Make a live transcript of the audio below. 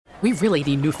We really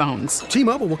need new phones.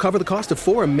 T-Mobile will cover the cost of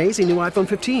 4 amazing new iPhone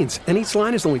 15s, and each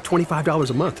line is only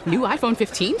 $25 a month. New iPhone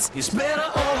 15s? It's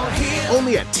better over here.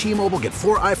 Only at T-Mobile, get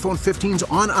 4 iPhone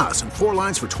 15s on us and 4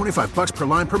 lines for $25 per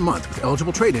line per month with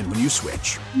eligible trade-in when you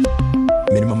switch.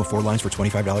 Minimum of 4 lines for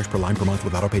 $25 per line per month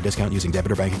with autopay discount using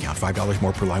debit or bank account. $5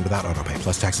 more per line without autopay,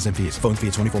 plus taxes and fees. Phone fee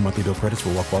at 24 monthly bill credits for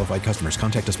well-qualified customers.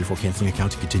 Contact us before canceling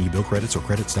account to continue bill credits or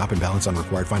credit stop and balance on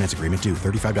required finance agreement due.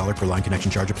 $35 per line connection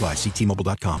charge applies. See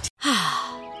T-Mobile.com.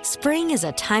 Spring is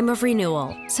a time of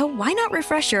renewal, so why not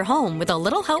refresh your home with a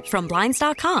little help from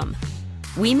Blinds.com?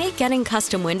 We make getting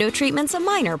custom window treatments a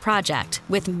minor project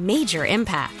with major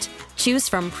impact. Choose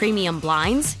from premium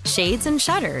blinds, shades, and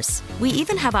shutters. We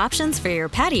even have options for your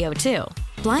patio, too.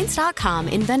 Blinds.com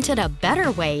invented a better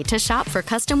way to shop for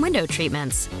custom window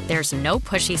treatments. There's no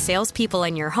pushy salespeople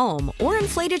in your home or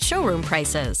inflated showroom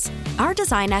prices. Our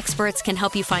design experts can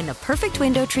help you find the perfect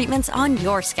window treatments on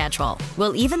your schedule.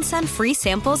 We'll even send free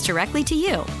samples directly to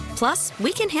you. Plus,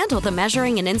 we can handle the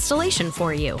measuring and installation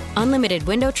for you. Unlimited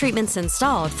window treatments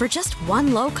installed for just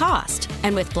one low cost.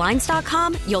 And with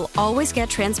Blinds.com, you'll always get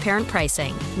transparent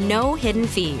pricing. No hidden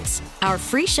fees. Our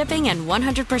free shipping and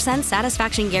 100%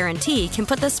 satisfaction guarantee can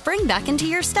put the spring back into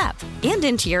your step and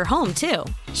into your home, too.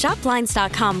 Shop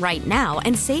Blinds.com right now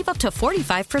and save up to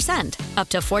 45%. Up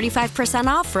to 45%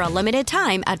 off for a limited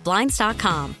time at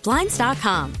Blinds.com.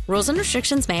 Blinds.com. Rules and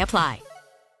restrictions may apply.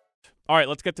 All right,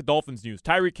 let's get to Dolphins news.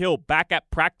 Tyreek Hill back at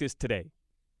practice today.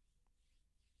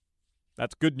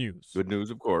 That's good news. Good news,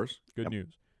 of course. Good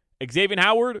news. Xavier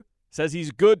Howard says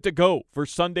he's good to go for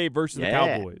Sunday versus the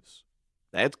Cowboys.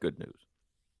 That's good news.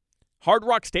 Hard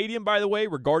Rock Stadium, by the way,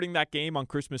 regarding that game on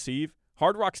Christmas Eve,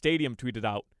 Hard Rock Stadium tweeted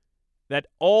out that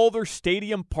all their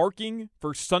stadium parking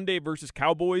for Sunday versus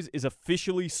Cowboys is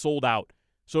officially sold out.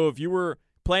 So if you were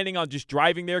planning on just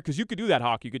driving there, because you could do that,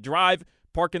 Hawk. You could drive,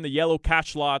 park in the yellow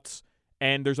cash lots,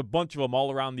 and there's a bunch of them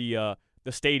all around the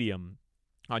stadium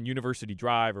on University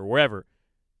Drive or wherever.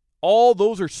 All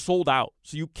those are sold out,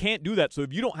 so you can't do that. So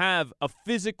if you don't have a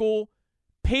physical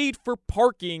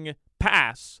paid-for-parking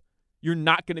pass, you're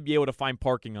not going to be able to find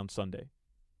parking on Sunday.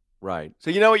 Right. So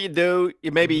you know what you do?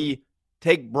 You maybe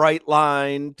take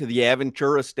Brightline to the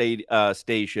Aventura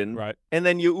station, right, and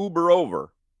then you Uber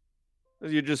over.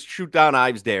 You just shoot down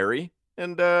Ives Dairy,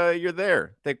 and you're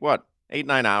there. Take what?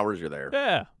 8-9 hours, you're there.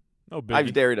 Yeah. No biggie.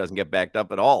 Ives Dairy doesn't get backed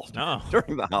up at all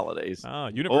during the holidays. No,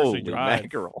 University Drive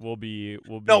mackerel. will be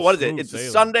No, what is it? It's sailing. a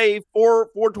Sunday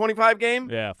 4:25 game?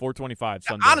 Yeah, 4:25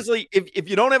 Sunday. Honestly, if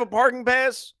you don't have a parking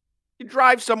pass, you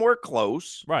drive somewhere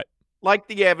close. Right. Like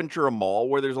the Aventura Mall,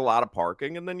 where there's a lot of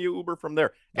parking, and then you Uber from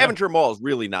there. Yeah. Aventura Mall is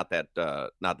really not that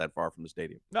far from the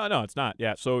stadium. No, it's not.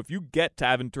 Yeah, so if you get to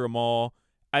Aventura Mall,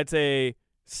 I'd say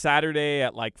Saturday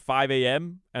at like 5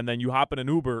 a.m., and then you hop in an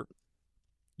Uber,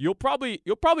 you'll probably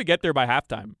get there by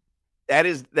halftime.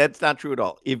 That's not true at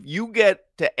all. If you get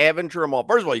to Aventura Mall,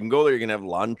 first of all, you can go there, you can have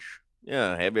lunch, do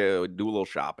a little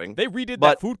shopping. They redid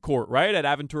that food court, right, at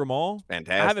Aventura Mall?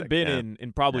 Fantastic. I haven't been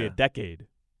in probably a decade.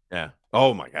 Yeah.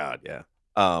 Oh my God, yeah.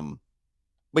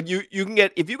 But you can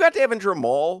get, if you got to Aventura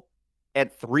Mall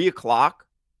at 3:00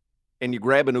 and you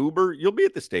grab an Uber, you'll be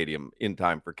at the stadium in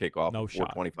time for kickoff. No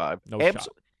shot. 4:25. No shot.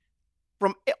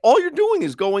 From all you're doing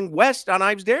is going west on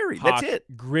Ives Dairy. Hawk, That's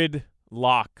it. Grid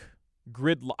lock.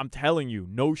 I'm telling you,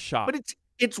 no shot. But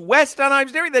it's west on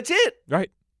Ives Dairy. That's it.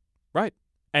 Right.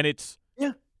 And it's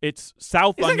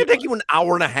south. It's not gonna take you an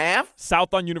hour and a half.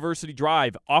 South on University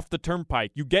Drive, off the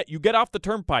turnpike. You get off the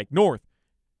turnpike north,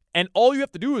 and all you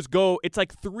have to do is go. It's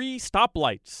like 3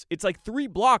 stoplights. It's like 3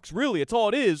 blocks. Really, it's all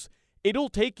it is. It'll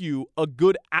take you a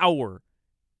good hour.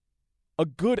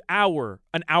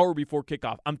 An hour before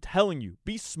kickoff. I'm telling you,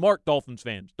 be smart, Dolphins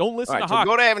fans. Don't listen to Hawk.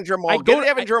 So go to Aventura Mall. Go to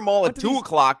Aventura Mall at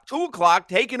 2:00. 2:00,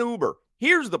 take an Uber.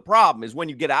 Here's the problem is when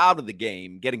you get out of the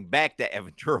game, getting back to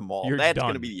Aventura Mall, that's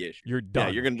going to be the issue. You're done.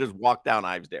 Yeah, you're going to just walk down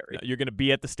Ives Dairy. You're going to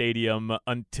be at the stadium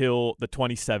until the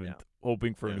 27th,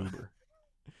 hoping for an Uber.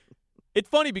 It's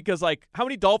funny because, like, how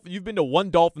many Dolphins – you've been to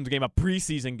one Dolphins game, a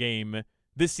preseason game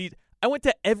this season. I went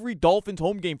to every Dolphins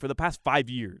home game for the past 5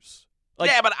 years. Like,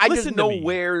 yeah, but I just know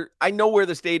where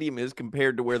the stadium is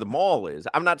compared to where the mall is.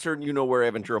 I'm not certain you know where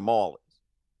Aventura Mall is.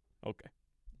 Okay.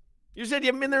 You said you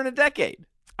haven't been there in a decade.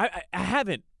 I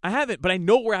haven't, but I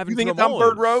know where Aventura Mall is. You think it's on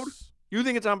Bird Road? You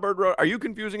think it's on Bird Road? Are you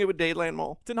confusing it with Dayland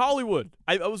Mall? It's in Hollywood.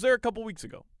 I was there a couple weeks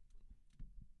ago.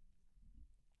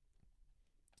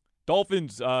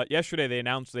 Dolphins, yesterday they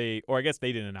announced or I guess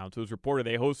they didn't announce, it was reported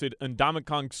they hosted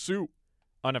Ndamukong Suh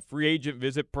on a free agent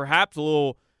visit, perhaps a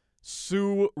little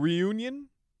Suh reunion?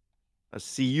 A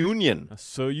Suh union. A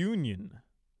Suh union.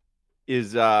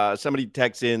 is somebody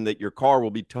texts in that your car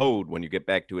will be towed when you get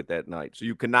back to it that night. So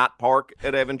you cannot park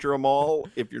at Aventura Mall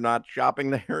if you're not shopping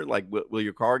there. Like, will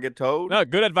your car get towed? No,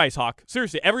 good advice, Hoch.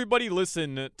 Seriously, everybody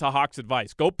listen to Hoch's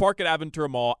advice. Go park at Aventura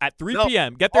Mall at 3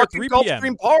 p.m. Get there at 3 p.m.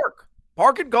 Gulfstream Park.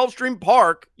 Park at Gulfstream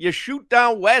Park. You shoot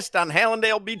down west on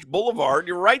Hallandale Beach Boulevard.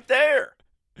 You're right there.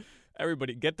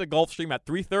 Everybody, get to Gulfstream at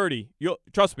 3:30.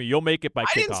 Trust me, you'll make it by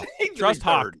kickoff. Trust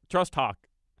Hoch. Trust Hoch.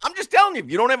 I'm just telling you,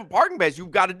 if you don't have a parking pass, you've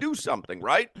got to do something,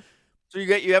 right? So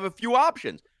you have a few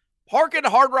options. Park at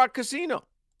Hard Rock Casino.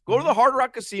 Go to the Hard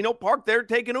Rock Casino, park there,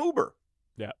 take an Uber.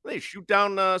 Yeah. They shoot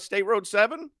down State Road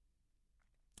 7.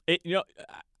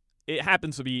 It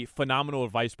happens to be phenomenal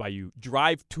advice by you.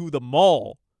 Drive to the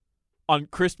mall on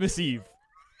Christmas Eve.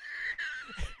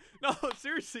 No,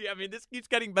 seriously, I mean, this keeps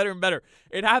getting better and better.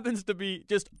 It happens to be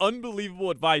just unbelievable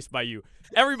advice by you.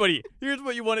 Everybody, here's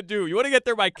what you want to do. You want to get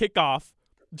there by kickoff.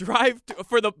 Drive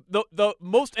for the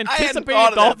most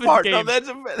anticipated Dolphins game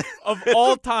of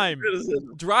all time.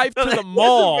 Drive to the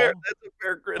mall. That's a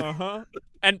fair criticism.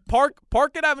 And park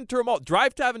at Aventura Mall.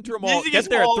 Drive to Aventura Mall. Get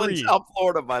there at 3. In South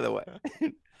Florida, by the way.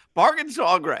 Park in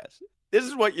Sawgrass. This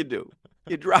is what you do.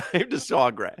 You drive to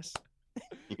Sawgrass.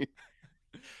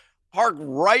 Park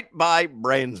right by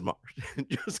Brandsmart.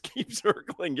 Just keep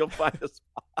circling. You'll find a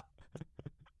spot.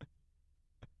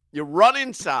 You run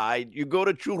inside. You go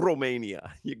to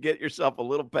Churromania. You get yourself a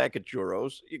little pack of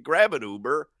churros. You grab an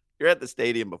Uber. You're at the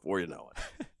stadium before you know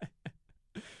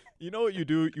it. You know what you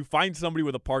do? You find somebody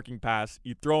with a parking pass.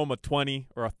 You throw them a 20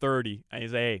 or a 30, and you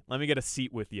say, hey, let me get a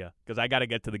seat with you because I got to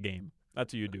get to the game.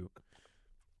 That's what you do.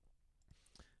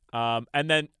 And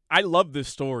then I love this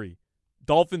story.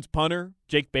 Dolphins punter,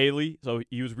 Jake Bailey, so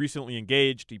he was recently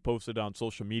engaged. He posted on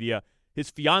social media. His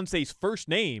fiance's first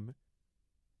name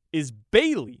is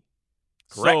Bailey.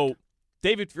 Correct. So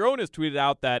David Fiona's tweeted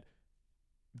out that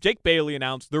Jake Bailey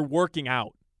announced they're working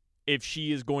out if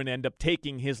she is going to end up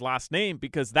taking his last name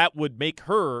because that would make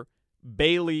her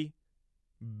Bailey.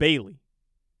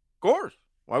 Of course.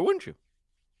 Why wouldn't you?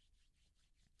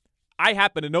 I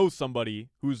happen to know somebody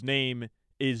whose name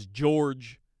is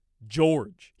George.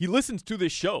 He listens to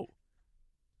this show.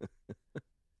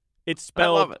 It's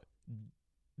spelled I love it.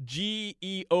 George,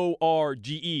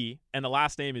 and the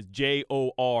last name is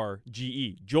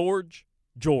Jorge. George.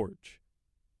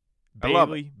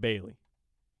 Bailey.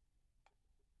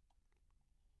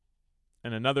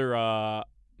 And another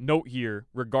note here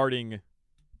regarding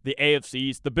the AFC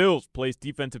East. The Bills placed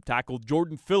defensive tackle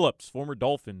Jordan Phillips, former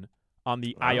Dolphin, on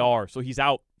the IR. So he's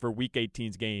out for Week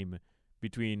 18's game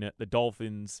between the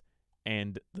Dolphins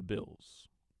and the Bills.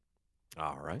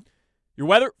 All right. Your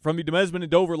weather from the Demesman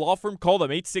and Dover Law Firm. Call them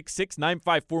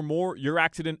 866-954-MORE.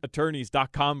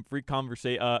 YourAccidentAttorneys.com. Free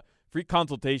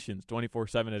consultations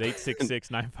 24/7 at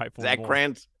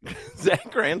 866-954-MORE.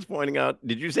 Zach Kranz pointing out,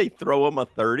 did you say throw him a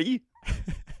 30?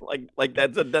 like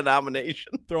that's a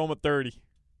denomination? Throw him a 30.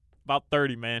 About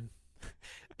 30, man.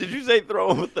 Did you say throw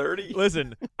him a 30?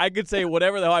 Listen, I could say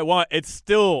whatever the hell I want. It's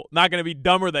still not going to be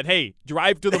dumber than, hey,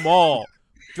 drive to the mall.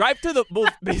 Drive to the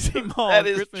most busy mall on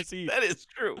Christmas Eve. That is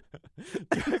true.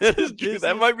 That is true.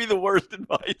 That might be the worst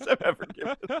advice I've ever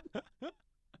given. Drive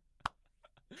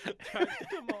to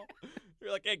the mall.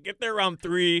 You're like, hey, get there around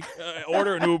 3.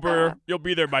 Order an Uber. You'll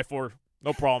be there by 4.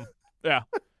 No problem. Yeah.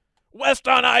 West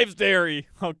on Ives Dairy.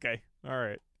 Okay. All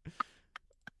right.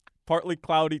 Partly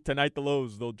cloudy tonight. The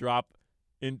lows, they'll drop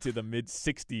into the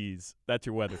mid-60s. That's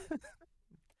your weather.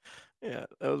 Yeah,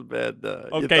 that was bad.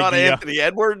 Okay, you thought Dia. Anthony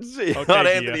Edwards?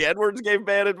 Anthony Edwards gave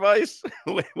bad advice?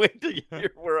 Wait till you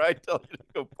hear where I tell you to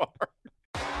go park.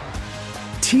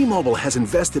 T-Mobile has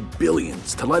invested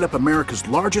billions to light up America's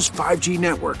largest 5G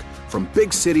network, from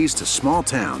big cities to small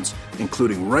towns,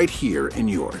 including right here in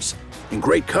yours. And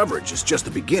great coverage is just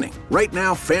the beginning. Right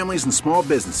now, families and small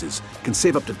businesses can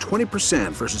save up to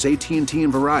 20% versus AT&T and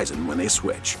Verizon when they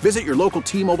switch. Visit your local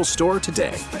T-Mobile store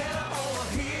today.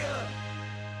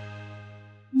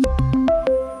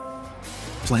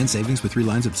 Plan savings with 3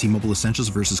 lines of T-Mobile Essentials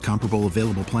versus comparable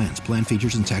available plans. Plan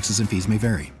features and taxes and fees may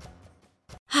vary.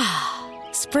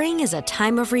 Spring is a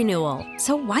time of renewal,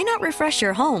 so why not refresh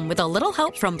your home with a little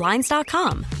help from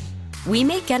Blinds.com? We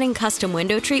make getting custom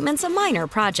window treatments a minor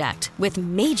project with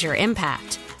major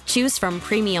impact. Choose from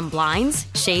premium blinds,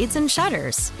 shades, and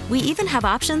shutters. We even have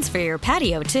options for your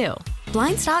patio, too.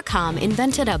 Blinds.com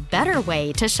invented a better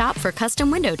way to shop for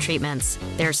custom window treatments.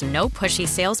 There's no pushy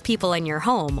salespeople in your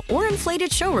home or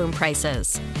inflated showroom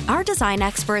prices. Our design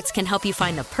experts can help you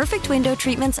find the perfect window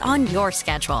treatments on your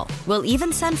schedule. We'll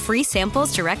even send free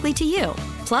samples directly to you.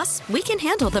 Plus, we can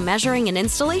handle the measuring and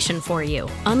installation for you.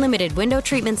 Unlimited window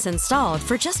treatments installed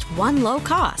for just one low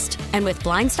cost. And with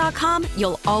Blinds.com,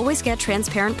 you'll always get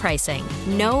transparent pricing.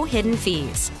 No hidden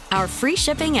fees. Our free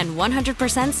shipping and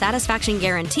 100% satisfaction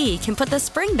guarantee can put the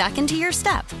spring back into your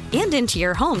step and into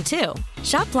your home, too.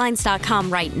 Shop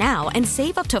Blinds.com right now and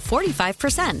save up to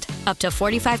 45%. Up to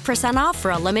 45% off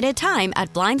for a limited time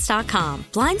at Blinds.com.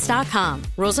 Blinds.com.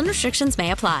 Rules and restrictions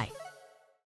may apply.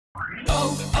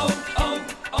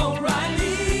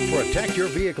 O'Reilly. Protect your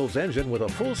vehicle's engine with a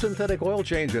full synthetic oil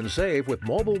change and save with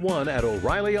Mobile One at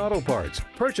O'Reilly Auto Parts.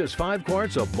 Purchase 5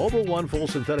 quarts of Mobile One full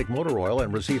synthetic motor oil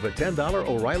and receive a $10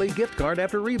 O'Reilly gift card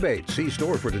after rebate. See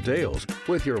store for details.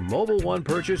 With your Mobile One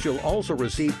purchase, you'll also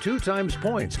receive 2 times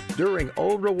points during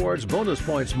O Rewards Bonus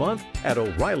Points Month at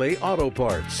O'Reilly Auto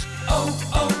Parts.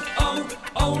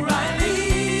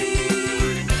 O'Reilly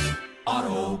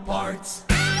Auto Parts.